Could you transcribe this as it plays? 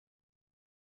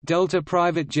Delta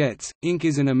Private Jets, Inc.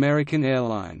 is an American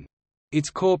airline. Its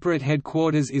corporate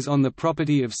headquarters is on the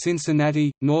property of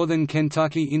Cincinnati, Northern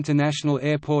Kentucky International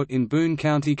Airport in Boone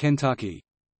County, Kentucky.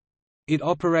 It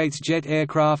operates jet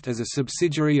aircraft as a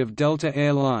subsidiary of Delta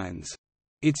Air Lines.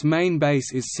 Its main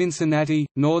base is Cincinnati,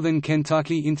 Northern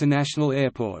Kentucky International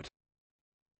Airport.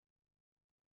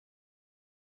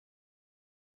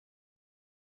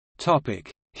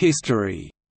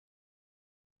 History.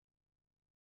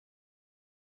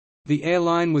 The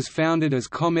airline was founded as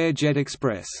Comair Jet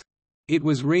Express. It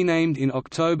was renamed in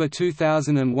October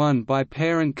 2001 by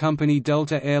parent company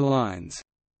Delta Air Lines.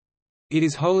 It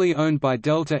is wholly owned by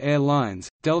Delta Air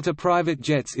Lines. Delta Private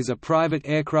Jets is a private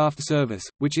aircraft service,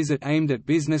 which is aimed at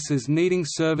businesses needing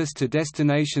service to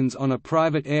destinations on a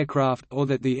private aircraft or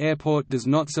that the airport does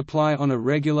not supply on a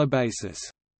regular basis.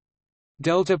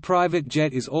 Delta Private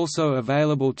Jet is also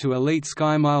available to Elite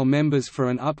SkyMile members for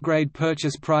an upgrade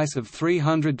purchase price of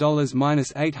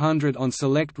 $300–800 on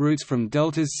select routes from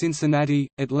Delta's Cincinnati,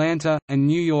 Atlanta, and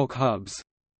New York hubs.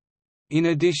 In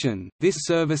addition, this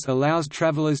service allows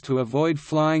travelers to avoid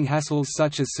flying hassles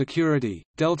such as security.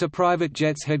 Delta Private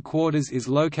Jet's headquarters is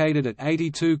located at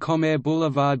 82 Comair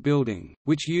Boulevard Building,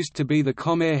 which used to be the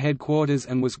Comair headquarters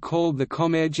and was called the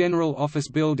Comair General Office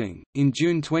Building. In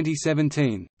June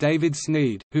 2017, David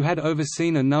Sneed, who had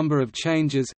overseen a number of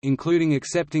changes, including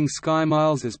accepting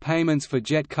SkyMiles as payments for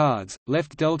jet cards,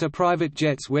 left Delta Private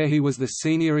Jets where he was the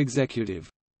senior executive.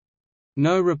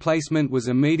 No replacement was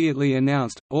immediately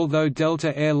announced, although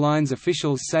Delta Air Lines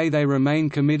officials say they remain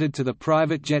committed to the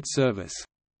private jet service.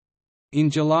 In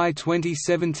July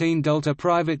 2017, Delta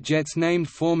Private Jets named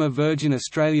former Virgin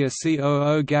Australia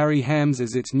COO Gary Hams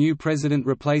as its new president,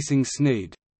 replacing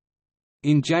Sneed.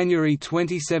 In January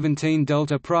 2017,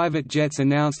 Delta Private Jets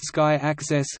announced Sky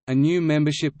Access, a new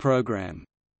membership program.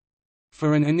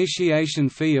 For an initiation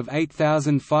fee of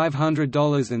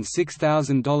 $8,500 and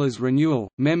 $6,000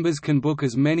 renewal, members can book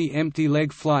as many empty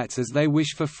leg flights as they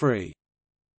wish for free.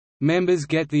 Members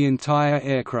get the entire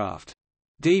aircraft.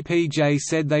 DPJ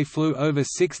said they flew over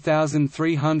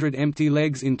 6,300 empty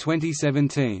legs in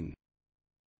 2017.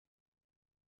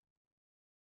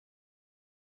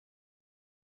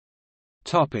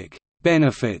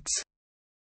 Benefits.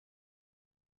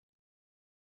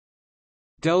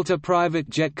 Delta Private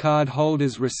Jet card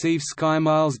holders receive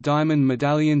SkyMiles Diamond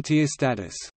Medallion tier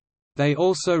status. They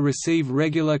also receive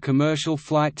regular commercial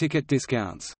flight ticket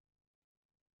discounts.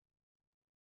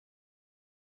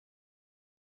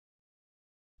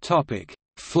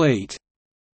 Fleet.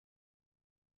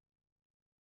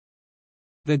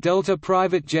 The Delta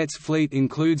Private Jets fleet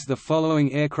includes the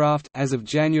following aircraft as of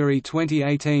January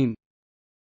 2018: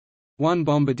 1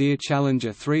 Bombardier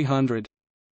Challenger 300,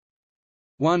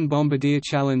 1 Bombardier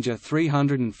Challenger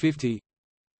 350,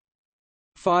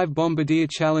 5 Bombardier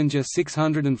Challenger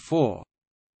 604,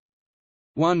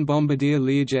 1 Bombardier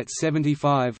Learjet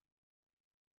 75,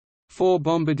 4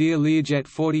 Bombardier Learjet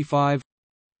 45,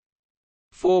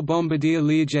 4 Bombardier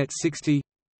Learjet 60,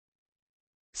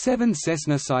 7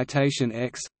 Cessna Citation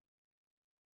X,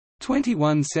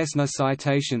 21 Cessna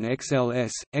Citation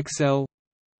XLS, XL,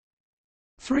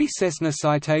 3 Cessna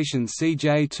Citation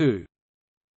CJ2,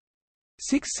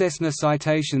 6 Cessna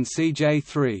Citation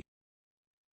CJ3,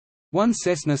 1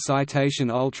 Cessna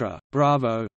Citation Ultra,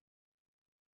 Bravo,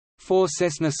 4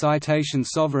 Cessna Citation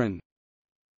Sovereign,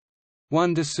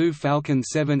 1 Dassault Falcon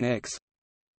 7X,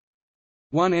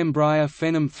 1 Embraer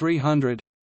Phenom 300,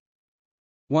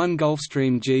 1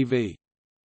 Gulfstream GV,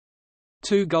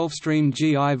 2 Gulfstream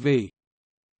GIV,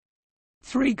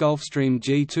 3 Gulfstream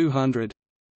G200,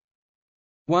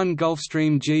 1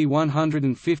 Gulfstream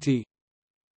G150,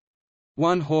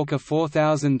 1 Hawker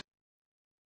 4000,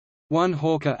 1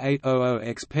 Hawker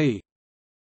 800XP,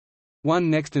 1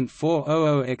 Nextant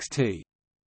 400XT.